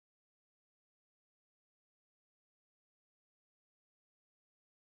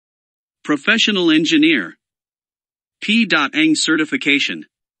Professional Engineer. P.Eng Certification.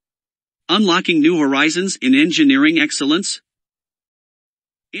 Unlocking New Horizons in Engineering Excellence.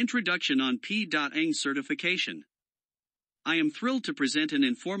 Introduction on P.Eng Certification. I am thrilled to present an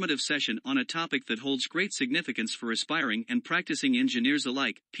informative session on a topic that holds great significance for aspiring and practicing engineers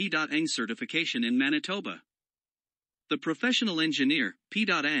alike, P.Eng Certification in Manitoba. The Professional Engineer,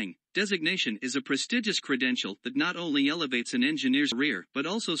 P.Eng, designation is a prestigious credential that not only elevates an engineer's career but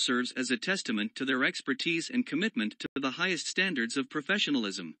also serves as a testament to their expertise and commitment to the highest standards of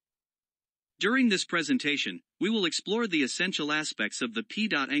professionalism. During this presentation, we will explore the essential aspects of the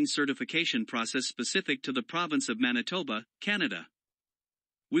P.Eng certification process specific to the province of Manitoba, Canada.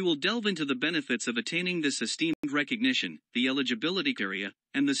 We will delve into the benefits of attaining this esteemed recognition, the eligibility criteria,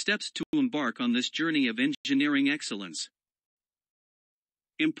 and the steps to embark on this journey of engineering excellence.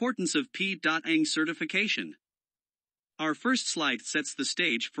 Importance of P.Eng certification. Our first slide sets the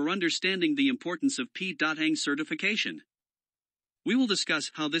stage for understanding the importance of P.Eng certification. We will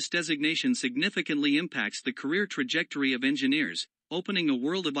discuss how this designation significantly impacts the career trajectory of engineers, opening a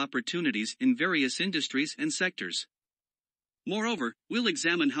world of opportunities in various industries and sectors. Moreover, we'll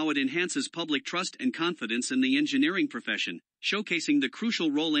examine how it enhances public trust and confidence in the engineering profession, showcasing the crucial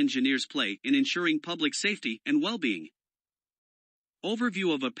role engineers play in ensuring public safety and well-being.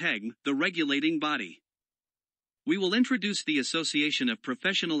 Overview of APEGM, the regulating body. We will introduce the Association of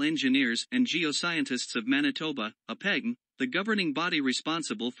Professional Engineers and Geoscientists of Manitoba, APEGM, the governing body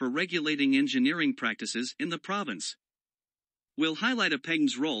responsible for regulating engineering practices in the province. We'll highlight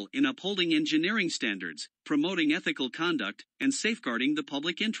APEGM's role in upholding engineering standards, promoting ethical conduct, and safeguarding the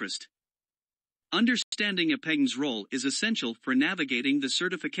public interest. Understanding APEGM's role is essential for navigating the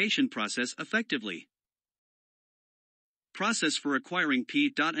certification process effectively. Process for acquiring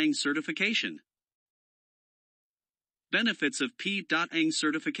P.Eng certification. Benefits of P.Eng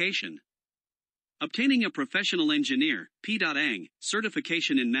certification. Obtaining a professional engineer, P.Eng,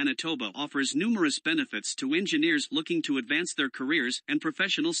 certification in Manitoba offers numerous benefits to engineers looking to advance their careers and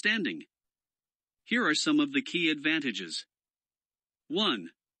professional standing. Here are some of the key advantages. 1.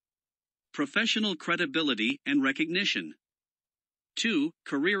 Professional credibility and recognition. 2.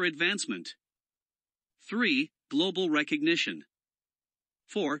 Career advancement. 3. Global recognition.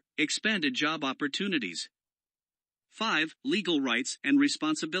 4. Expanded job opportunities. 5. Legal rights and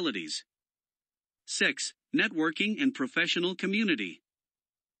responsibilities. 6. Networking and professional community.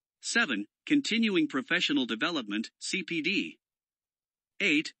 7. Continuing professional development, CPD.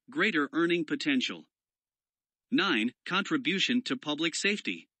 8. Greater earning potential. 9. Contribution to public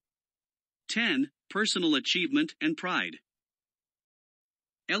safety. 10. Personal achievement and pride.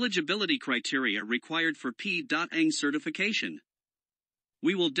 Eligibility criteria required for P.Eng certification.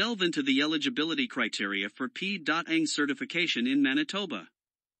 We will delve into the eligibility criteria for P.Eng certification in Manitoba.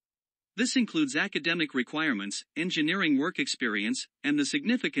 This includes academic requirements, engineering work experience, and the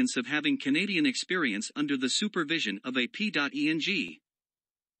significance of having Canadian experience under the supervision of a P.Eng.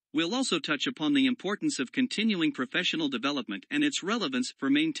 We'll also touch upon the importance of continuing professional development and its relevance for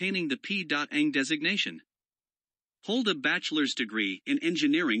maintaining the P.Eng designation. Hold a bachelor's degree in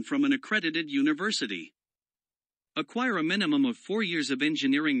engineering from an accredited university. Acquire a minimum of 4 years of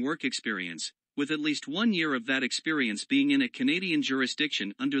engineering work experience, with at least 1 year of that experience being in a Canadian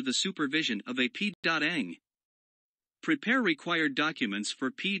jurisdiction under the supervision of a P.Eng. Prepare required documents for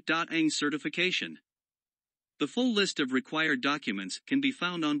P.Eng certification. The full list of required documents can be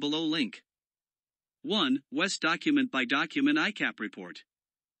found on below link. 1. WES Document by Document ICAP Report.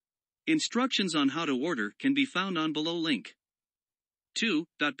 Instructions on how to order can be found on below link. 2.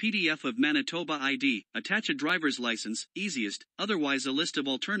 PDF of Manitoba ID, attach a driver's license, easiest, otherwise a list of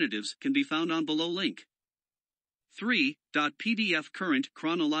alternatives can be found on below link. 3. PDF current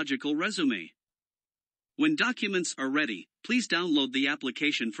chronological resume. When documents are ready, please download the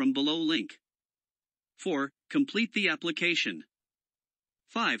application from below link. 4. Complete the application.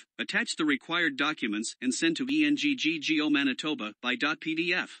 5. Attach the required documents and send to ENGGGO Manitoba by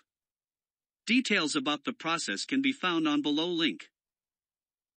 .pdf. Details about the process can be found on below link.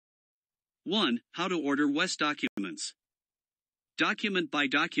 1. How to order WES Documents. Document by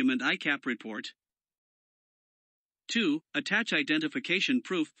Document ICAP Report. 2. Attach identification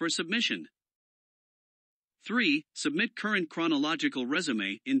proof for submission. 3. Submit current chronological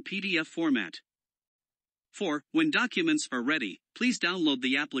resume in PDF format. 4. When documents are ready, please download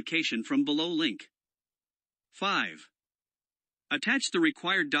the application from below link. 5. Attach the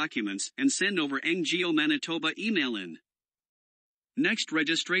required documents and send over NGO Manitoba email in. Next,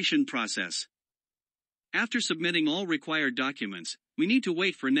 registration process. After submitting all required documents, we need to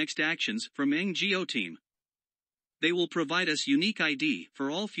wait for next actions from NGO team. They will provide us unique ID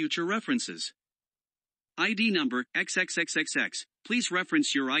for all future references. ID number XXXXX. Please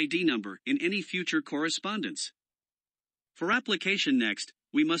reference your ID number in any future correspondence. For application next,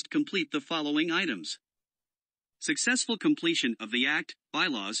 we must complete the following items. Successful completion of the Act,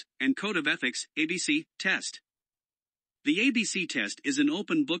 Bylaws, and Code of Ethics, ABC, test. The ABC test is an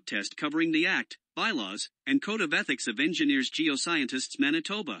open book test covering the Act, Bylaws, and Code of Ethics of Engineers Geoscientists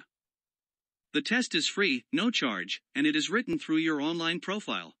Manitoba. The test is free, no charge, and it is written through your online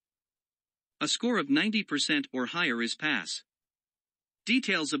profile. A score of 90% or higher is pass.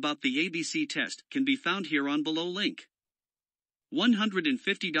 Details about the ABC test can be found here on below link.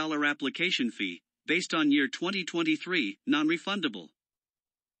 $150 application fee, based on year 2023, non-refundable.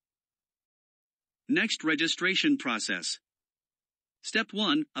 Next registration process. Step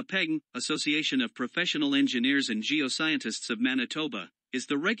 1, APEGM, Association of Professional Engineers and Geoscientists of Manitoba, is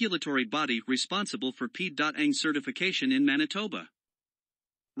the regulatory body responsible for P.Eng certification in Manitoba.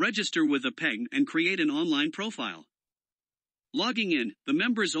 Register with APEGM and create an online profile. Logging in, the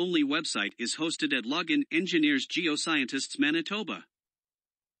members-only website is hosted at Login Engineers Geoscientists Manitoba.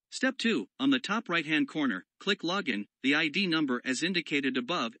 Step 2, on the top right-hand corner, click Login. The ID number as indicated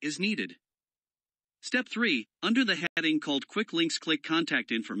above is needed. Step 3, under the heading called Quick Links, click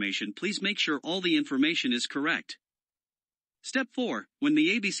Contact Information. Please make sure all the information is correct. Step 4, when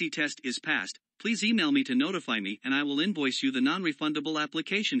the ABC test is passed, please email me to notify me and I will invoice you the non-refundable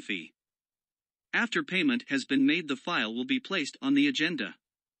application fee. After payment has been made, the file will be placed on the agenda.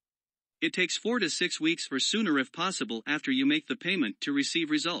 It takes 4 to 6 weeks or sooner if possible after you make the payment to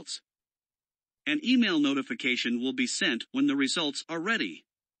receive results. An email notification will be sent when the results are ready.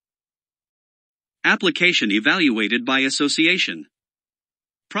 Application evaluated by association.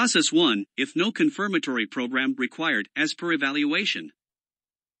 Process 1, if no confirmatory program required as per evaluation.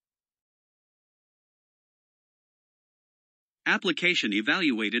 Application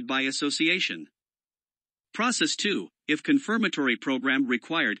evaluated by association. Process 2, if confirmatory program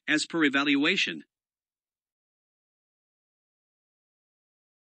required as per evaluation.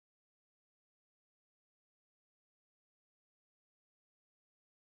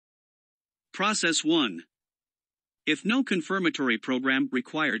 Process 1. If no confirmatory program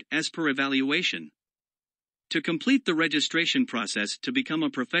required as per evaluation. To complete the registration process to become a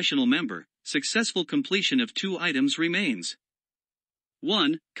professional member, successful completion of 2 items remains.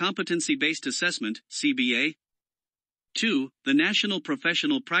 1. Competency-based assessment, CBA. 2. The National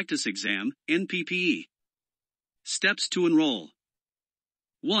Professional Practice Exam, NPPE. Steps to enroll.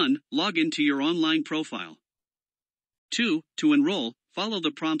 1. Log into your online profile. 2. To enroll, follow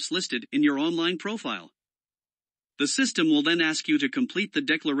the prompts listed in your online profile. The system will then ask you to complete the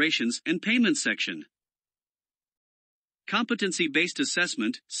declarations and payment section. Competency-based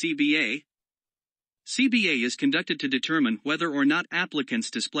assessment, CBA. CBA is conducted to determine whether or not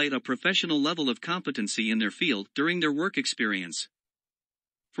applicants displayed a professional level of competency in their field during their work experience.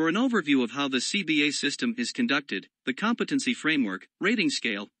 For an overview of how the CBA system is conducted, the competency framework, rating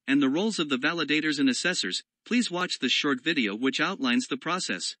scale, and the roles of the validators and assessors, please watch this short video which outlines the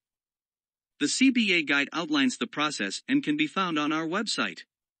process. The CBA guide outlines the process and can be found on our website.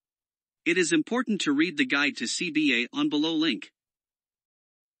 It is important to read the guide to CBA on below link.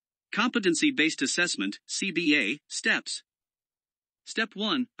 Competency-based assessment, CBA, steps. Step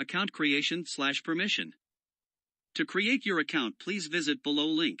 1, account creation/permission. To create your account, please visit below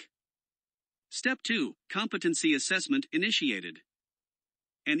link. Step 2, competency assessment initiated.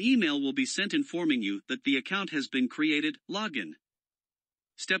 An email will be sent informing you that the account has been created, login.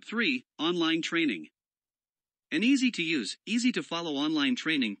 Step 3, online training. An easy-to-use, easy-to-follow online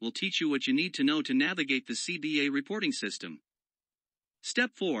training will teach you what you need to know to navigate the CBA reporting system.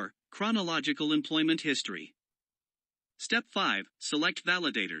 Step 4, chronological employment history. Step 5, select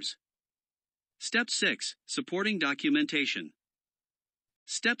validators. Step 6, supporting documentation.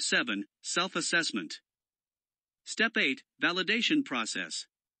 Step 7, self-assessment. Step 8, validation process.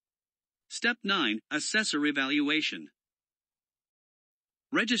 Step 9, assessor evaluation.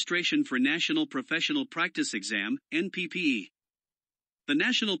 Registration for National Professional Practice Exam, NPPE. The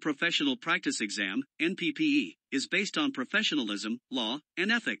National Professional Practice Exam, NPPE, is based on professionalism, law,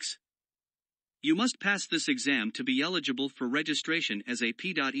 and ethics. You must pass this exam to be eligible for registration as a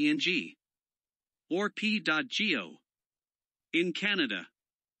P.Eng or P.Go in Canada.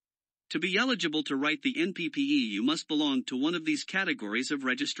 To be eligible to write the NPPE, you must belong to one of these categories of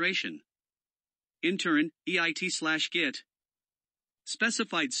registration. Intern, EIT/GIT.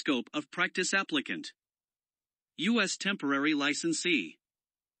 Specified scope of practice applicant. U.S. temporary licensee.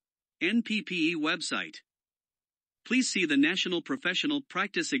 NPPE website. Please see the National Professional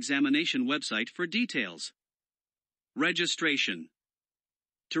Practice Examination website for details. Registration.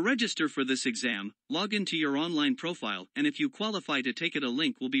 To register for this exam, log into your online profile, and if you qualify to take it, a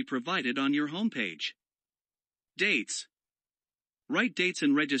link will be provided on your homepage. Dates. Right dates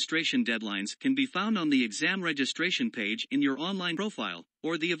and registration deadlines can be found on the exam registration page in your online profile,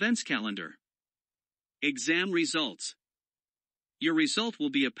 or the events calendar. Exam results. Your result will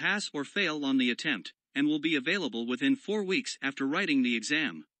be a pass or fail on the attempt, and will be available within 4 weeks after writing the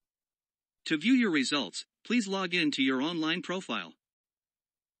exam. To view your results, please log in to your online profile.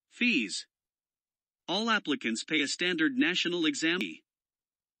 Fees. All applicants pay a standard national exam fee.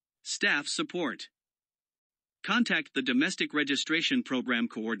 Staff support. Contact the Domestic Registration Program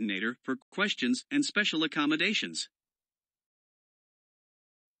Coordinator for questions and special accommodations.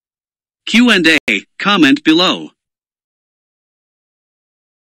 Q&A, comment below.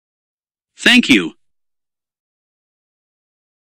 Thank you.